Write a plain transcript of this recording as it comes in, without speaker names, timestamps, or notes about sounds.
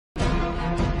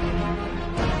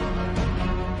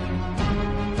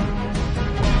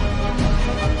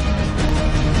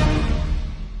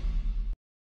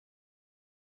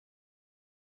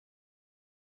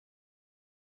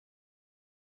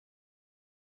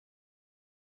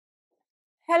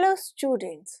Hello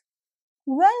students,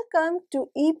 welcome to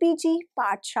EPG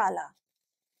Pathshala.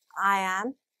 I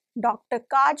am Dr.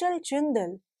 Kajal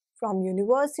Jindal from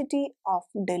University of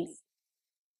Delhi.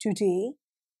 Today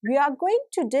we are going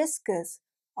to discuss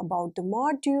about the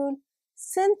module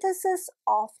Synthesis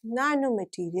of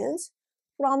Nanomaterials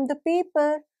from the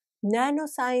paper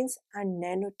Nanoscience and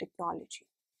Nanotechnology.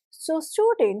 So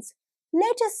students,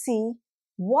 let us see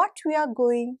what we are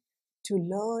going to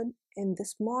learn in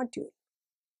this module.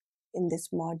 In this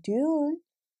module,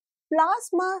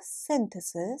 plasma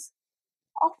synthesis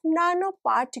of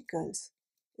nanoparticles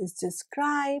is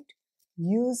described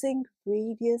using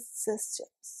various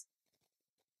systems.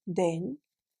 Then,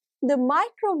 the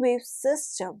microwave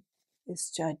system is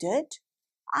studied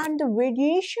and the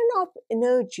radiation of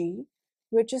energy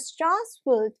which is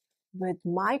transferred with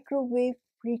microwave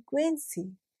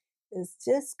frequency is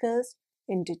discussed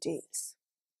in details.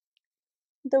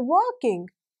 The working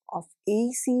of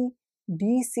AC,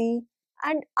 DC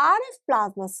and RF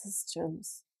plasma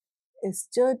systems is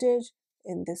studied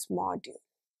in this module.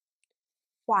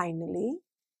 Finally,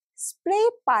 spray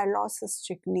pyrolysis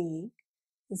technique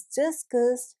is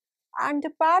discussed and the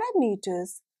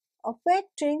parameters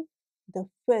affecting the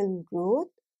film growth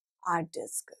are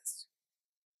discussed.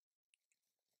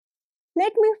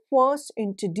 Let me first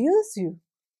introduce you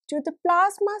to the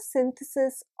plasma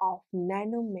synthesis of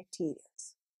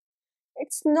nanomaterials.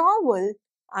 Its novel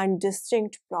and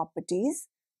distinct properties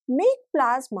make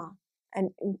plasma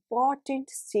an important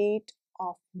state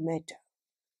of matter,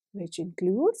 which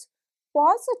includes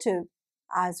positive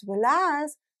as well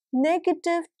as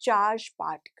negative charged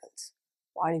particles.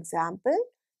 For example,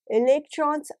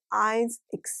 electrons, ions,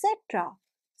 etc.,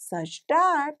 such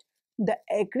that the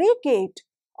aggregate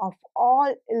of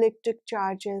all electric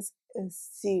charges is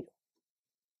zero.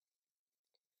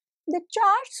 The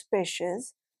charged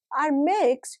species are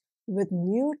mixed with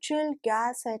neutral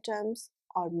gas atoms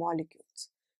or molecules,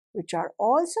 which are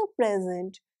also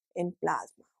present in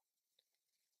plasma.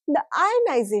 The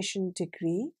ionization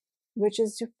degree, which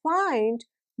is defined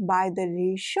by the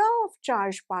ratio of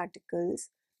charged particles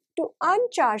to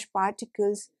uncharged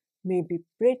particles, may be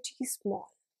pretty small.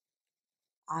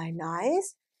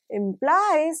 Ionized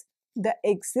implies the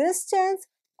existence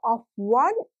of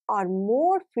one or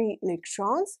more free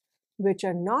electrons which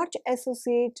are not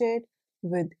associated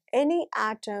with any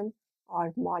atom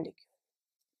or molecule.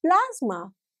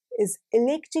 Plasma is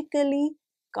electrically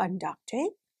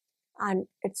conducting and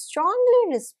it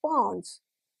strongly responds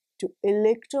to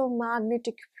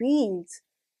electromagnetic fields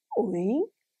owing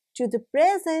to the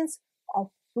presence of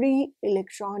free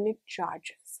electronic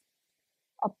charges.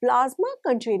 A plasma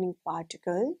containing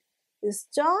particle is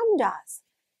termed as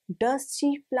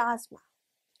dusty plasma,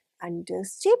 and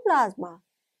dusty plasma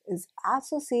is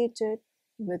associated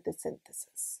with the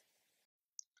synthesis.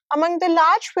 Among the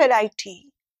large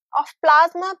variety of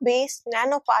plasma-based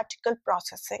nanoparticle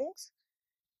processings,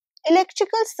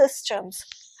 electrical systems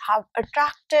have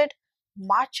attracted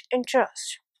much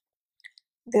interest.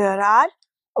 There are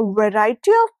a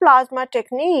variety of plasma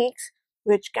techniques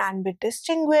which can be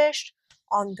distinguished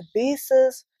on the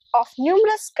basis of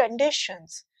numerous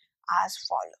conditions as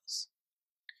follows.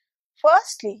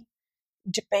 Firstly,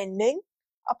 depending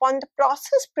upon the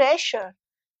process pressure,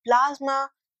 plasma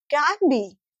can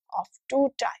be of two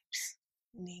types,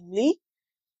 namely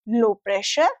low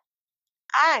pressure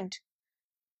and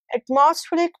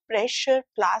atmospheric pressure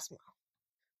plasma.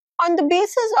 On the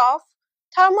basis of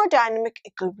thermodynamic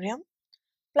equilibrium,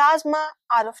 plasma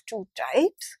are of two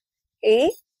types,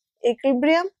 A.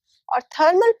 Equilibrium or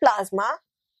thermal plasma,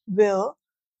 where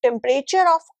temperature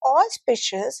of all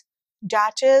species,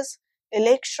 that is,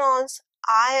 electrons,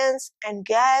 ions and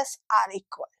gas are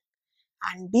equal,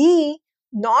 and B.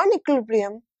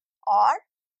 Non-equilibrium or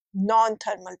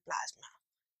non-thermal plasma,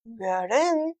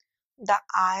 wherein the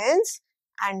ions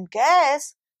and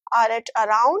gas are at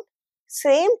around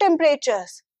same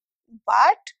temperatures,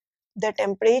 but the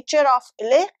temperature of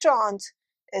electrons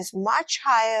is much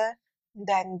higher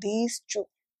than these two.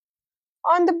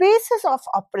 On the basis of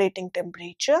operating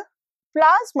temperature,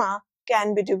 plasma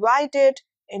can be divided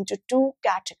into two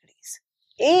categories.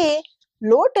 A.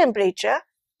 Low temperature,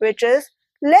 which is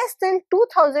less than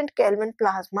 2000 Kelvin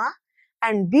plasma,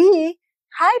 and B.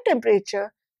 High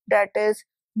temperature, that is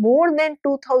more than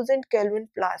 2000 Kelvin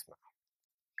plasma.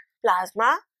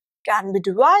 Plasma can be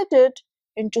divided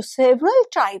into several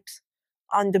types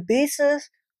on the basis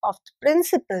of the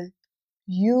principle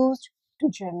used to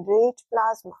generate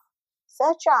plasma,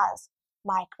 such as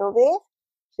microwave,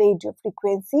 radio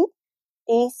frequency,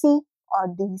 AC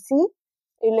or DC,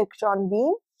 electron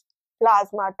beam,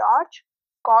 plasma torch,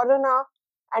 corona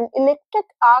and electric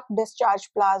arc discharge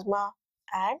plasma,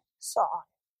 and so on.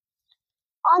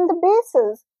 On the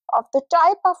basis of the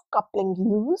type of coupling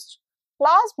used,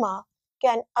 plasma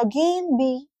can again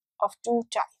be of two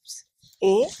types: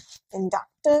 A.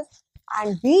 Inductive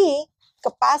and B.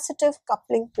 Capacitive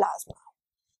coupling plasma.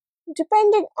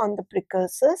 Depending on the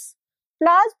precursors,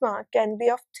 plasma can be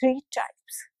of three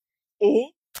types: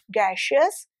 A.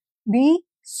 Gaseous, B.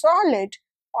 Solid,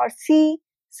 or C.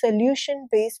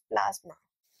 Solution-based plasma.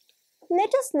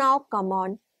 Let us now come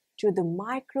on to the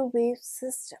microwave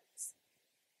systems.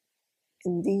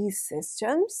 In these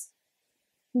systems,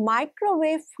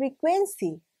 microwave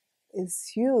frequency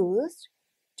is used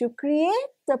to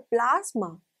create the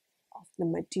plasma of the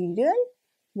material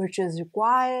which is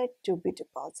required to be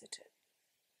deposited.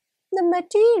 The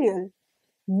material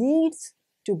needs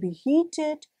to be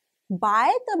heated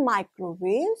by the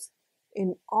microwaves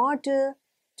in order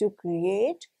to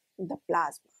create the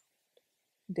plasma.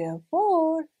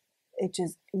 Therefore, it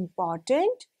is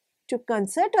important to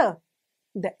consider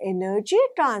the energy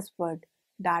transferred,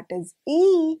 that is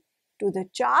E, to the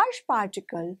charged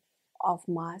particle of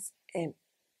mass m.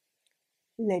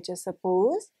 Let us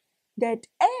suppose that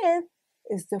F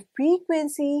is the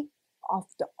frequency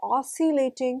of the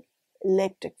oscillating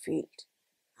electric field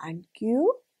and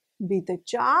Q be the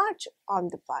charge on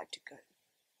the particle.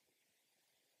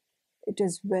 It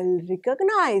is well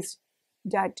recognized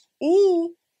that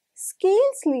E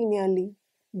scales linearly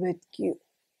with Q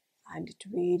and it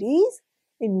varies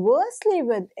inversely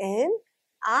with n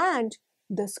and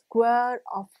the square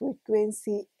of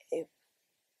frequency f.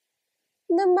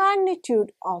 The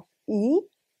magnitude of E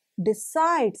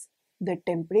decides the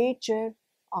temperature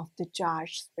of the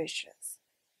charged species.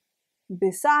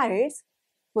 Besides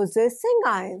possessing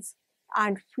ions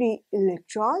and free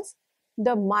electrons,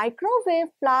 the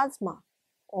microwave plasma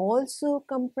also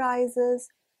comprises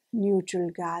neutral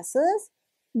gases,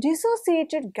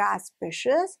 dissociated gas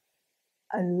species,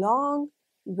 along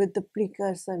with the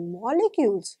precursor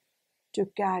molecules to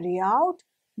carry out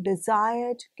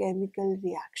desired chemical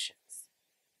reactions.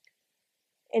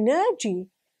 Energy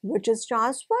which is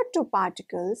transferred to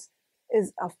particles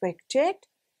is affected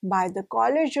by the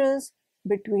collisions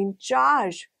between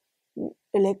charged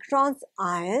electrons,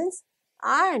 ions,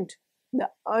 and the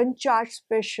uncharged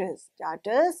species, that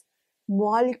is,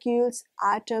 molecules,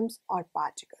 atoms, or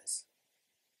particles.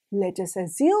 Let us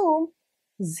assume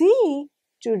Z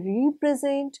to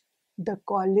represent the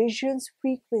collision's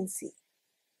frequency.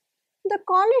 The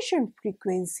collision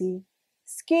frequency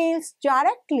scales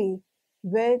directly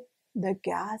with the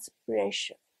gas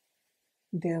pressure.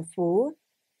 Therefore,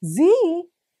 Z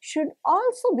should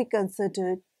also be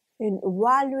considered in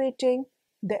evaluating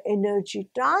the energy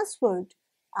transferred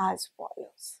as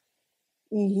follows.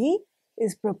 E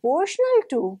is proportional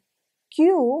to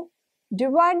Q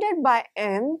divided by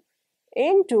M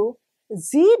into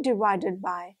Z divided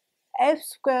by F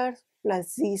square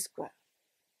plus Z square.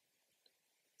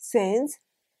 Since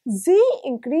Z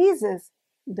increases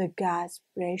the gas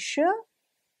pressure,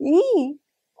 E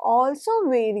also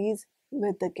varies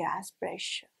with the gas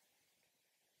pressure.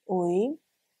 Owing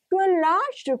to a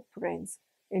large difference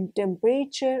in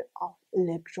temperature of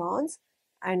electrons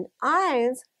and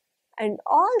ions and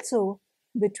also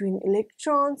between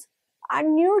electrons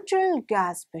and neutral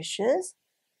gas species,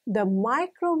 the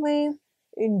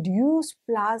microwave-induced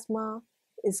plasma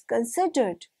is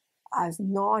considered as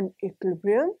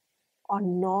non-equilibrium or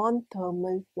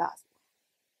non-thermal plasma.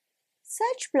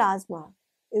 Such plasma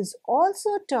is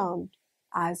also termed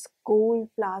as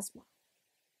cold plasma.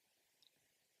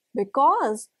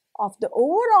 Because of the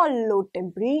overall low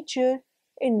temperature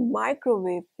in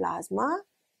microwave plasma,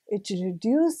 it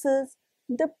reduces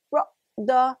the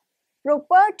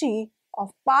property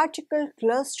of particle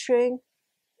clustering.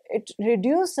 It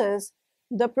reduces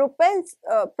the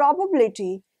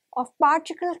probability of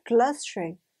particle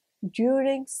clustering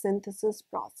during synthesis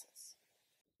process.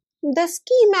 The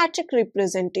schematic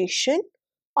representation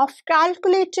of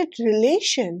calculated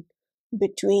relation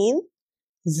between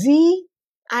Z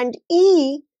and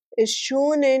E is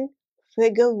shown in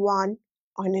figure 1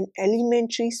 on an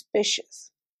elementary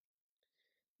species.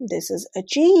 This is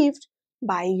achieved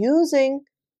by using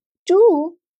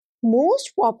two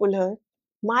most popular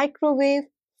microwave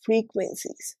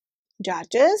frequencies,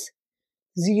 that is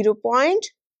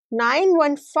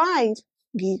 0.915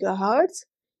 GHz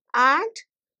and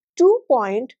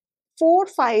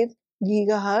 2.45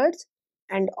 GHz,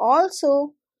 and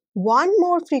also one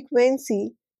more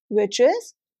frequency which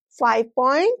is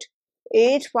 5.85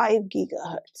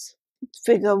 GHz.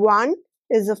 Figure 1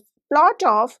 is a plot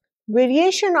of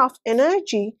variation of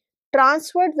energy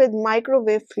transferred with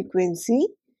microwave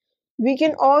frequency We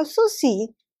can also see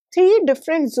three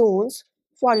different zones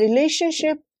for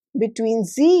relationship between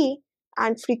Z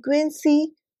and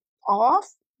frequency of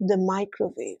the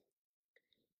microwave.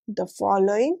 The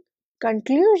following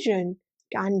conclusion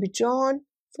can be drawn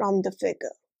from the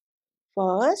figure.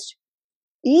 First,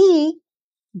 E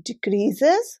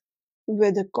decreases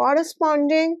with a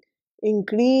corresponding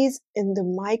increase in the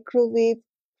microwave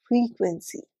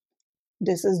frequency.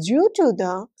 This is due to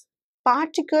the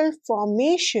particle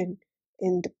formation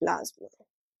in the plasma.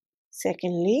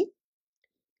 Secondly,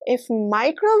 if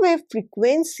microwave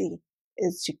frequency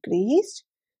is decreased,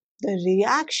 the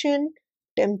reaction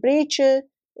temperature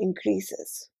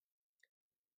increases.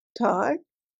 Third,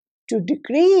 to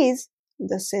decrease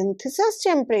the synthesis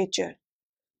temperature,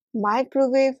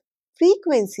 microwave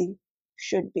frequency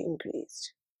should be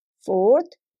increased. Fourth,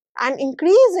 an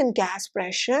increase in gas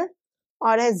pressure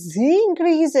or as Z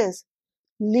increases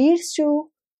leads to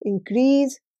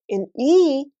increase in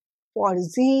E for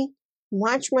Z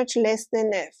much less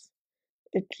than F.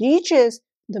 It reaches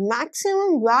the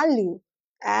maximum value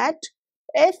at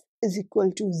F is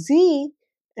equal to Z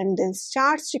and then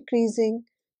starts decreasing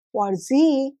for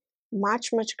Z much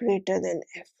greater than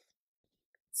F.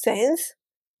 Since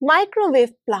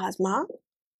microwave plasma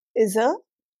is a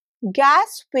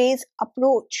gas phase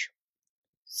approach,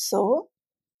 so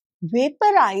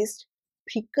vaporized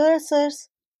precursors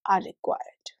are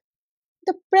required.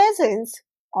 The presence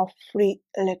of free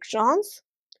electrons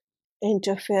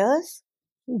interferes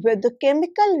with the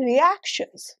chemical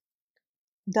reactions.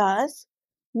 Thus,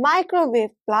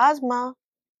 microwave plasma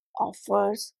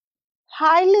offers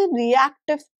highly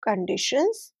reactive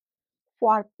conditions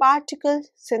for particle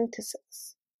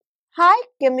synthesis, high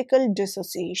chemical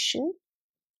dissociation,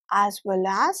 as well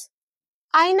as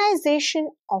ionization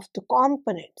of the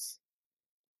components.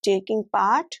 Taking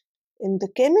part in the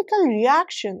chemical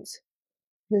reactions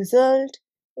result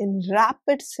in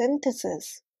rapid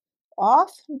synthesis of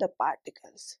the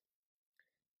particles.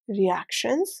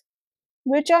 Reactions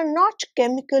which are not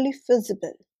chemically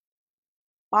feasible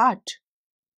but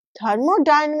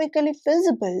thermodynamically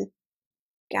feasible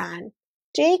can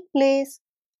take place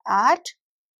at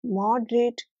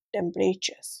moderate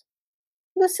temperatures.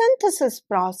 The synthesis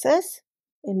process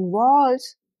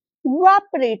involves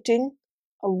evaporating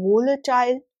a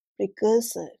volatile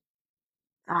precursor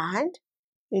and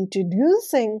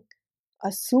introducing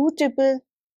a suitable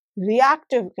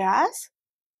reactive gas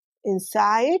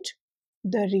inside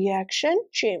the reaction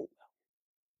chamber.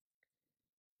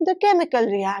 The chemical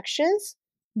reactions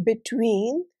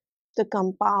between the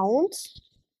compounds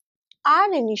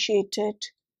are initiated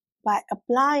by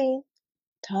applying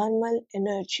thermal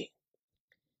energy.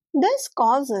 This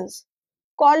causes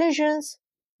collisions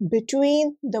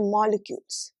between the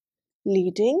molecules,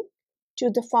 leading to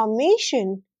the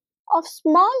formation of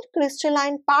small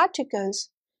crystalline particles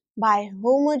by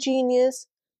homogeneous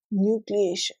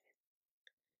nucleation.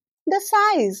 The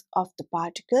size of the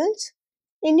particles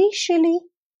initially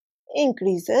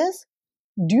increases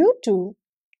due to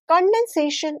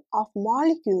condensation of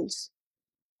molecules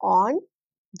on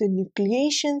the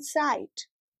nucleation site.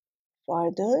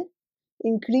 Further,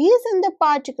 increase in the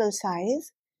particle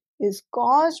size is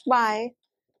caused by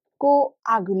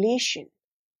coagulation,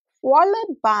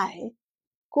 followed by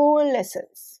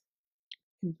coalescence.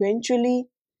 Eventually,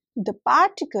 the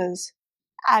particles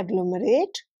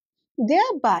agglomerate,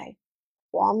 thereby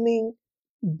forming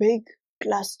big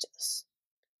clusters.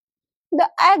 The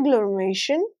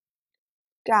agglomeration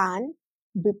can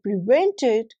be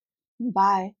prevented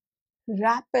by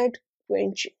rapid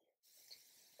quenching.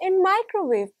 In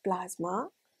microwave plasma,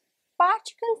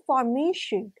 particle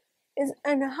formation is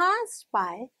enhanced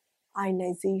by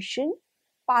ionization,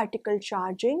 particle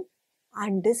charging,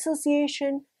 and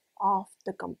dissociation of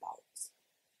the compounds.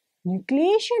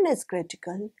 Nucleation is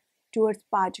critical towards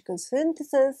particle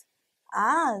synthesis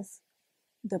as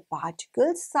the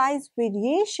particle size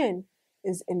variation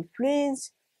is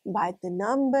influenced by the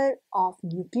number of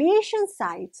nucleation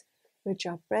sites which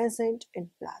are present in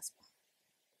plasma.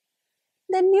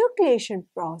 The nucleation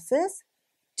process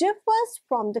differs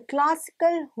from the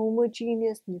classical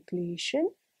homogeneous nucleation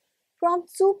from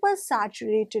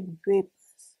supersaturated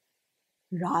vapors.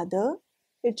 Rather,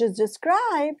 it is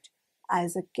described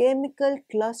as a chemical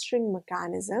clustering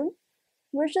mechanism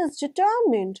which is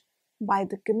determined by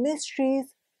the chemistries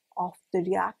of the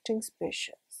reacting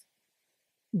species.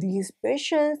 These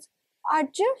species are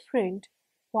different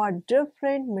for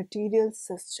different material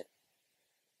systems.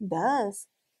 Thus,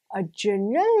 a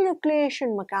general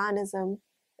nucleation mechanism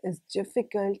is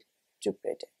difficult to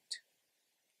predict.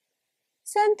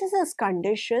 Synthesis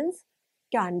conditions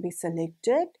can be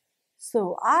selected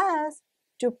so as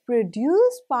to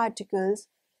produce particles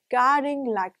carrying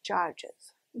like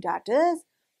charges, that is,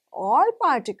 all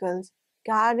particles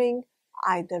carrying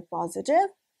either positive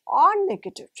or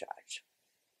negative charge.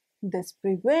 This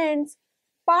prevents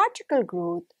particle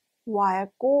growth via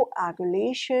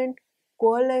coagulation,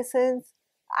 coalescence,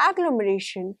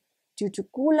 agglomeration due to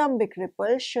Coulombic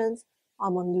repulsions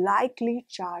among lightly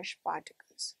charged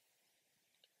particles.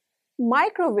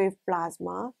 Microwave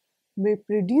plasma may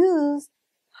produce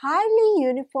highly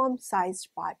uniform sized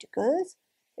particles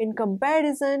in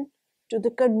comparison to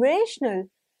the conventional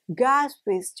gas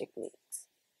phase techniques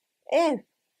if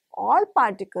all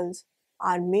particles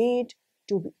are made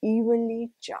to be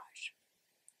evenly charged.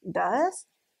 Thus,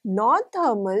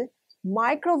 non-thermal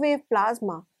microwave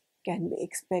plasma can be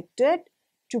expected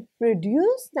to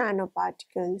produce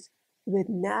nanoparticles with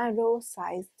narrow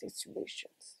size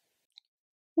distributions.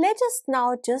 Let us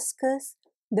now discuss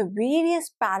the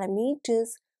various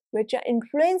parameters which are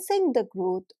influencing the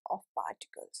growth of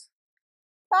particles.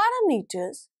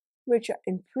 Parameters which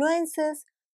influences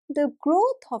the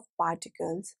growth of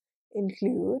particles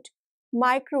include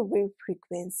microwave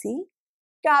frequency,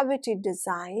 cavity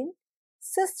design,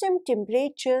 system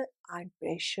temperature and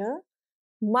pressure,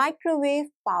 microwave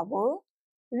power,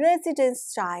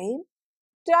 residence time,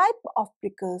 type of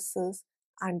precursors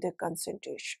and their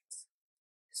concentrations.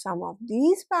 Some of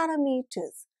these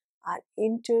parameters are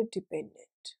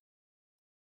interdependent.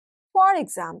 For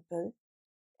example,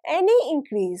 any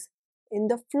increase in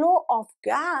the flow of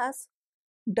gas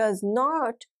does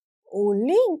not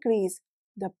only increase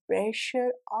the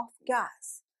pressure of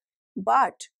gas,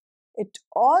 but it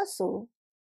also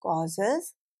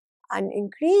causes an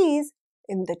increase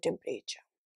in the temperature.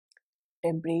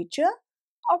 Temperature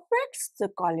affects the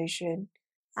collision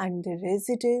and the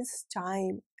residence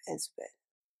time as well.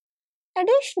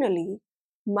 Additionally,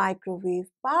 microwave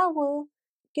power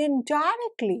can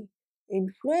directly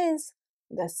influence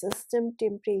the system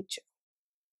temperature.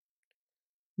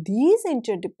 These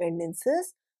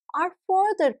interdependencies are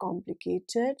further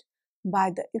complicated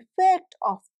by the effect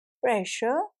of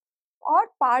pressure or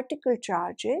particle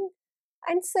charging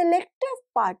and selective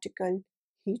particle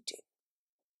heating.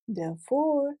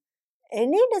 Therefore,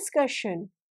 any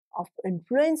discussion of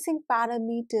influencing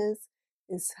parameters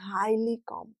is highly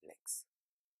complex.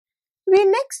 We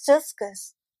next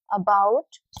discuss about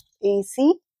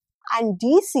AC and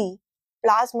DC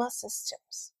plasma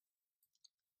systems.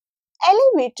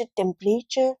 Elevated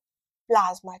temperature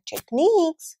plasma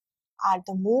techniques are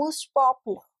the most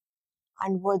popular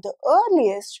and were the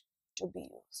earliest to be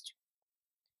used.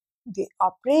 They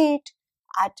operate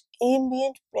at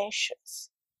ambient pressures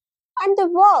and they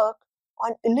work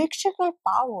on electrical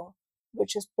power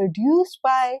which is produced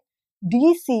by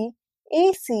DC,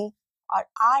 AC or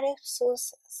RF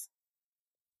sources.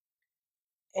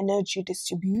 Energy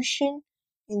distribution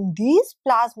in these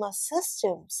plasma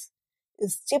systems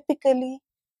is typically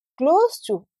close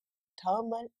to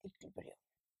thermal equilibrium.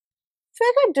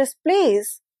 Figure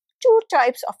displays two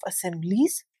types of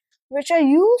assemblies which are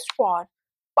used for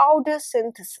powder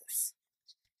synthesis.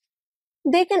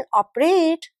 They can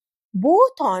operate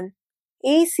both on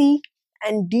AC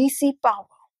and DC power.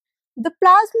 The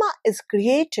plasma is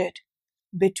created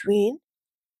between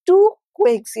two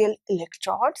coaxial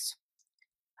electrodes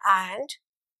and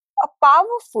a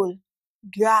powerful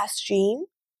gas stream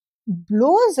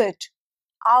blows it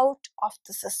out of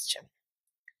the system.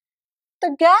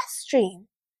 The gas stream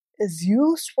is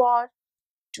used for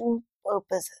two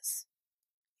purposes.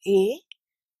 A.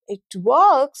 It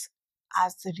works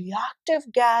as the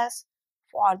reactive gas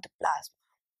for the plasma.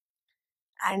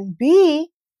 And B.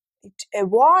 It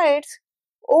avoids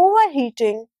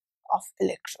overheating of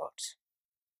electrodes.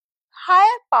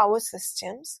 Higher power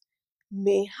systems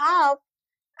may have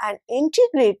an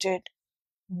integrated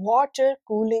water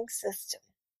cooling system.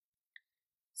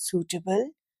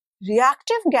 Suitable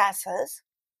reactive gases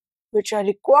which are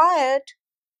required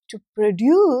to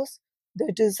produce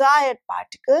the desired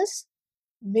particles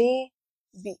may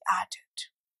be added.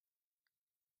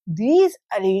 These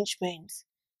arrangements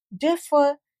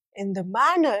differ in the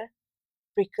manner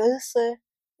precursor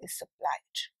is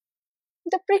supplied.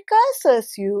 The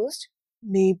precursors used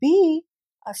may be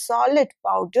a solid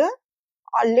powder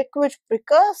or liquid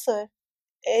precursor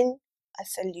in a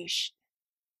solution.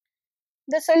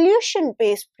 The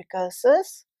solution-based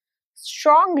precursors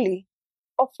strongly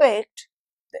affect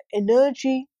the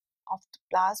energy of the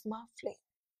plasma flame.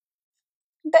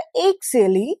 The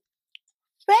axially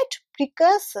fed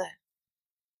precursor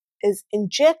is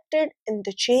injected in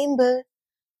the chamber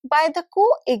by the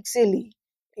coaxially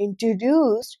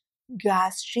introduced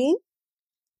gas stream,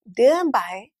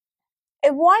 thereby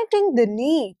avoiding the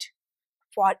need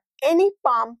for any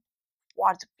pump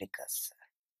for the precursor.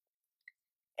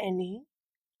 Any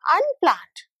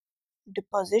unplanned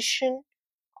deposition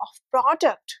of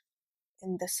product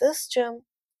in the system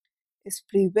is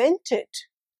prevented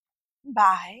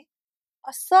by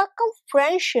a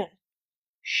circumferential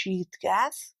sheath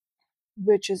gas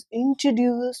which is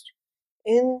introduced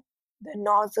in the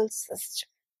nozzle system.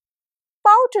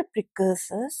 Powder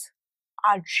precursors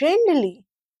are generally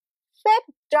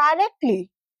fed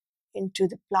directly into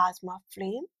the plasma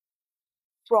flame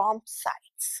from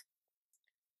sides.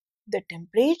 The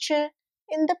temperature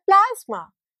in the plasma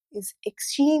is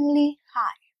extremely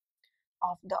high,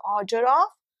 of the order of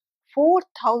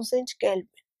 4000 Kelvin,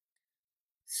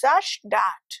 such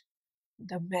that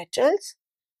the metals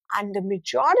and the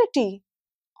majority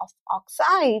of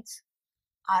oxides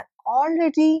are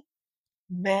already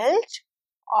melted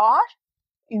or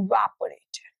evaporated.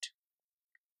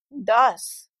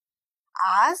 Thus,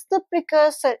 as the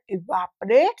precursor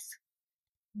evaporates,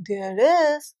 there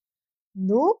is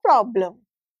no problem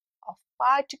of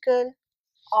particle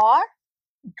or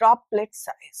droplet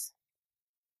size.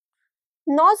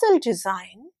 Nozzle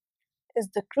design is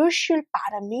the crucial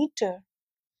parameter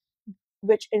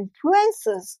which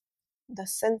influences the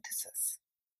synthesis.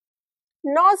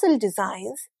 Nozzle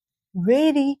designs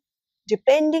vary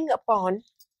depending upon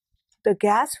the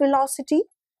gas velocity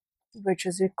which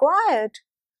is required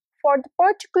for the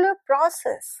particular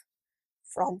process,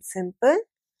 from simple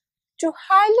to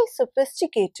highly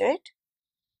sophisticated,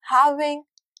 having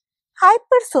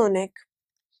hypersonic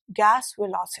gas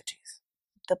velocities.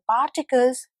 The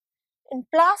particles in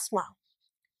plasma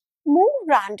move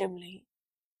randomly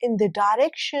in the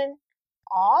direction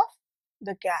of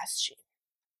the gas stream.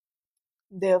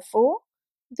 Therefore,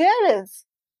 there is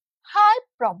high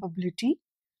probability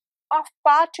of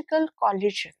particle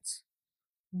collisions,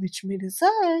 which may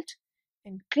result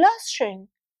in clustering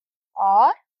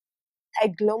or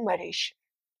agglomeration.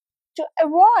 To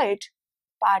avoid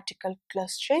particle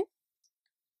clustering,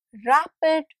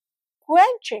 rapid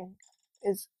quenching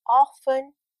is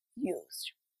often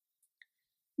used.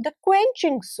 The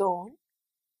quenching zone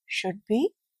should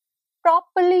be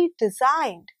properly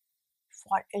designed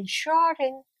for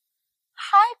ensuring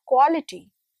high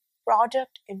quality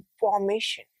product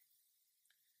information.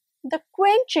 The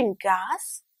quenching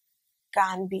gas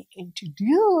can be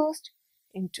introduced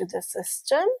into the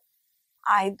system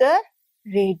either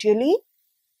radially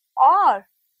or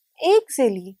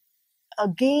axially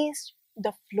against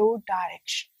the flow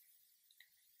direction.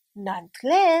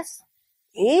 Nonetheless,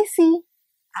 AC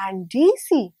and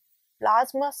DC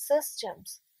plasma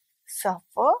systems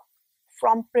suffer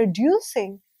from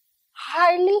producing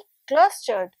highly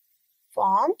clustered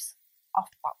forms of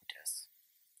powders.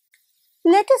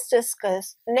 Let us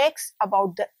discuss next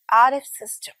about the RF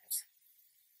systems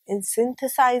in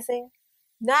synthesizing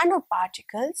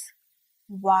nanoparticles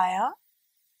via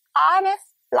RF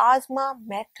plasma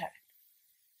method.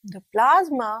 The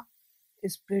plasma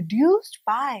is produced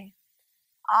by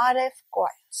RF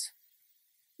coils.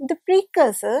 The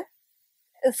precursor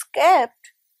is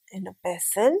kept in a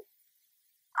vessel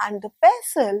and the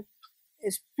vessel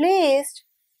is placed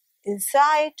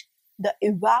inside the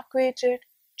evacuated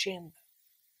chamber.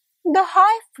 The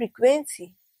high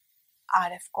frequency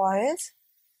RF coils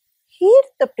heat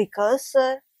the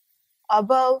precursor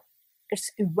above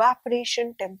its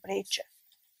evaporation temperature.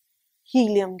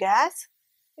 Helium gas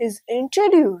is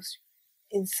introduced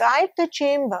inside the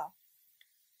chamber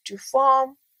to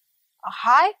form a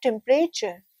high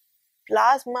temperature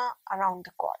plasma around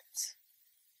the coils.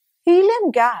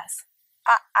 Helium gas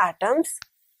atoms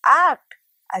act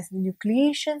as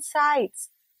nucleation sites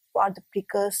for the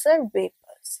precursor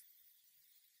vapors.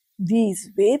 These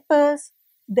vapors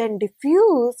then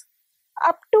diffuse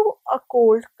up to a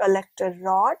cold collector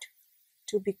rod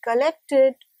to be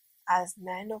collected as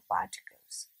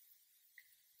nanoparticles.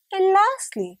 And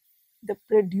lastly, the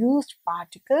produced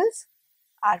particles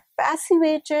are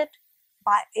passivated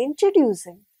by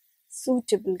introducing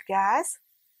suitable gas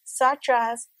such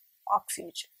as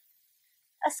oxygen.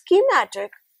 A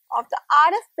schematic of the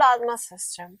RF plasma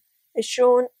system is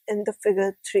shown in the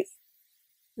figure 3.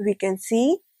 We can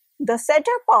see the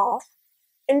setup of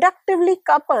inductively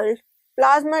coupled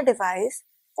plasma device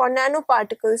for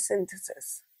nanoparticle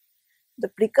synthesis. The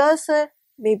precursor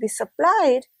may be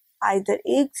supplied either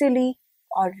axially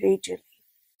or radially.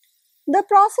 The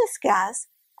process gas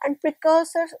and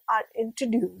precursors are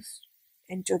introduced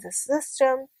into the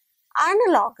system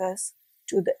analogous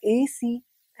to the AC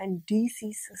and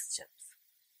DC systems.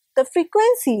 The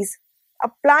frequencies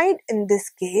applied in this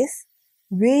case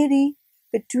vary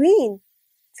between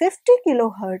 50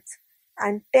 kHz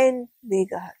and 10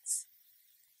 MHz.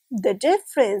 The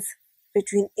difference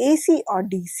between AC or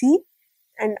DC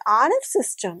and RF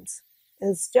systems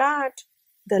is that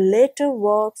the latter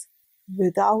works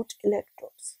without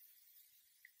electrodes.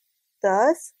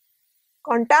 Thus,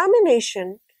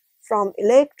 contamination from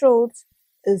electrodes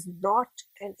is not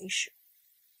an issue.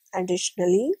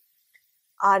 Additionally,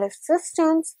 RF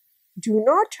systems do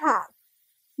not have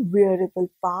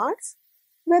wearable parts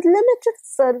with limited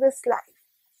service life.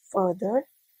 Further,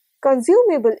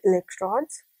 consumable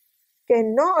electrodes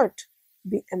cannot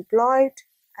be employed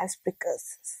as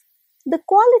precursors. The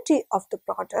quality of the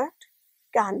product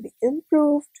can be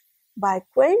improved by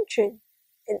quenching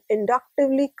in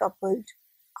inductively coupled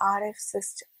RF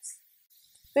systems.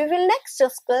 We will next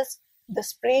discuss the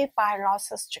spray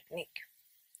pyrolysis technique.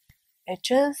 It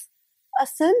is a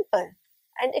simple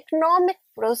and economic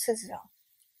procedure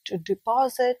to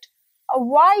deposit a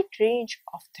wide range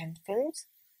of thin films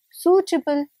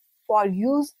suitable for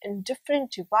use in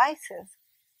different devices,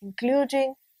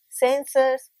 including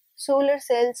sensors, solar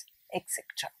cells, etc.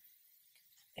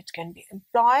 It can be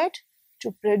employed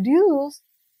to produce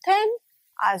thin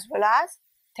as well as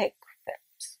thick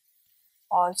films.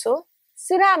 Also,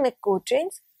 ceramic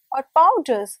coatings or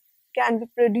powders can be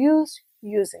produced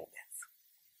using this.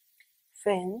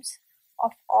 Films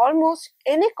of almost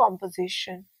any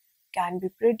composition can be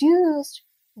produced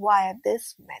via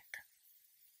this method.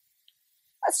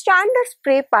 A standard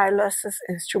spray pyrolysis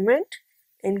instrument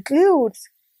includes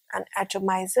an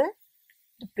atomizer,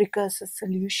 the precursor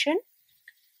solution,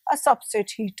 a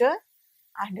substrate heater,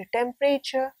 and a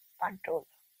temperature controller.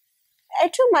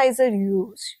 Atomizer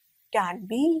use can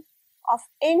be of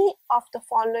any of the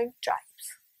following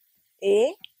types.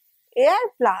 A. Air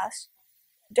blast,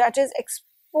 that is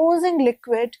exposing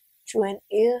liquid to an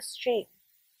air stream.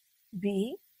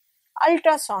 B.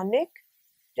 Ultrasonic,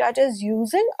 that is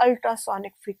using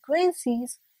ultrasonic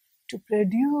frequencies to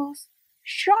produce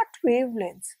short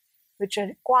wavelengths which are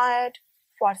required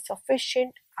for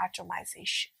sufficient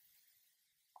atomization.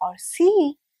 Or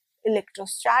C.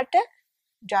 Electrostatic,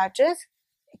 that is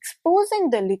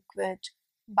exposing the liquid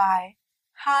by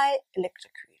high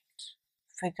electric field.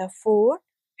 Figure 4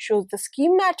 shows the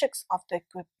schematics of the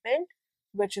equipment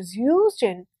which is used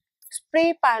in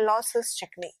spray pyrolysis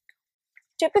technique.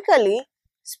 Typically,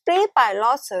 spray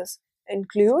pyrolysis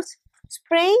includes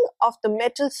spraying of the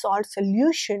metal salt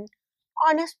solution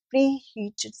on a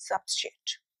preheated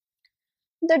substrate.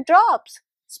 The drops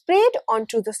sprayed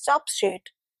onto the substrate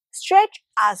stretch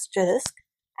as disc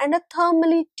and are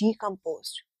thermally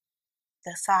decomposed.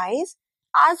 The size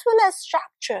as well as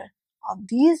structure of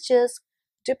these discs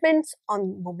depends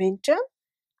on momentum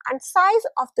and size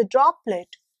of the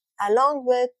droplet along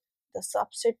with the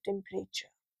substrate temperature.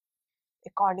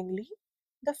 Accordingly,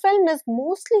 the film is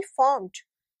mostly formed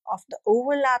of the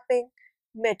overlapping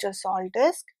metal salt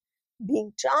disc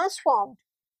being transformed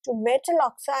to metal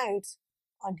oxides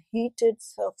on heated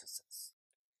surfaces.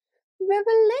 We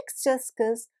will next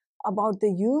discuss about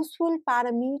the useful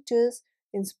parameters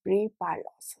in spray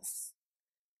pyrolysis.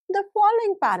 The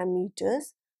following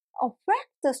parameters affect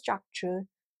the structure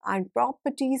and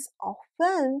properties of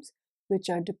films which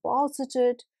are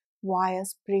deposited via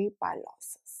spray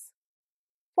pyrolysis.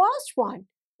 First one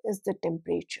is the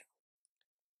temperature.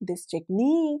 This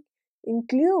technique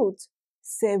includes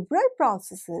several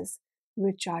processes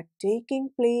which are taking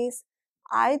place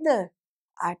either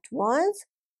at once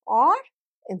or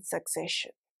in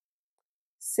succession.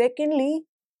 Secondly,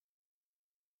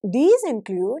 these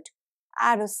include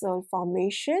aerosol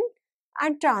formation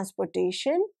and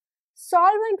transportation,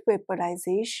 solvent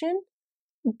vaporization,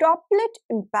 droplet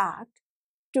impact,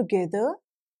 together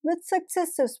with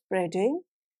successive spreading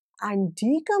and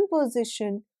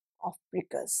decomposition of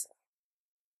precursor.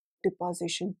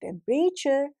 Deposition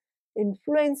temperature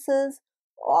influences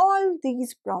all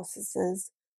these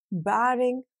processes,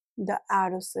 barring the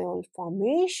aerosol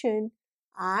formation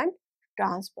and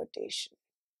transportation.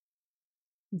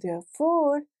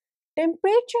 Therefore,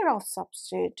 temperature of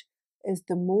substrate is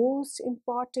the most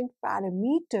important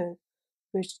parameter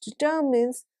which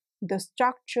determines the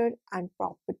structure and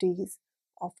properties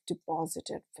of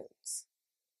deposited films.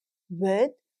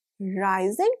 With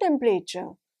rising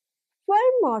temperature,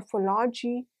 film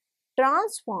morphology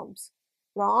transforms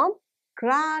from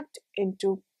cracked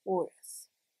into porous.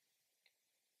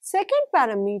 Second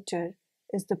parameter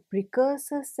is the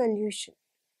precursor solution.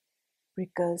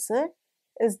 Precursor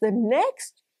is the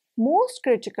next most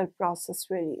critical process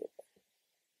variable.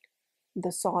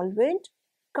 The solvent,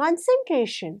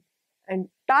 concentration, and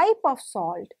type of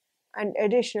salt and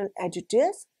additional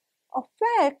additives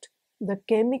affect the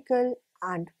chemical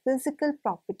and physical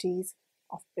properties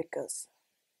of precursor.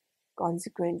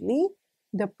 Consequently,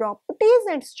 The properties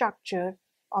and structure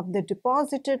of the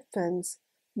deposited films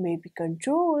may be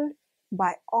controlled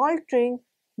by altering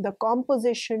the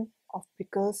composition of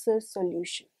precursor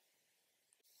solution.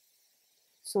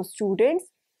 So students,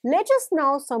 let us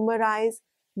now summarize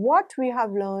what we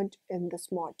have learned in this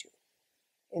module.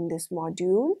 In this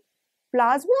module,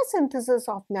 plasma synthesis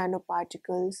of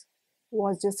nanoparticles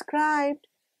was described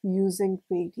using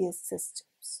various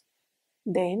systems.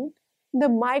 Then, the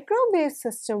microwave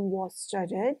system was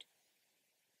studied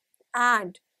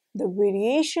and the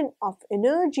variation of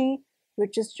energy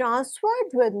which is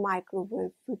transferred with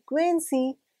microwave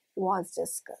frequency was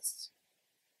discussed.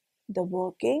 The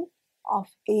working of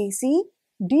AC,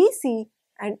 DC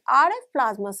and RF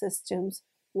plasma systems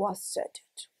was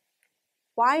studied.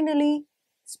 Finally,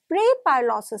 spray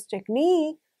pyrolysis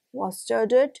technique was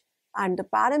studied and the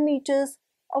parameters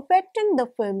affecting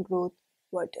the film growth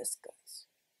were discussed.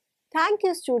 Thank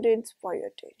you students for your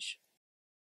attention.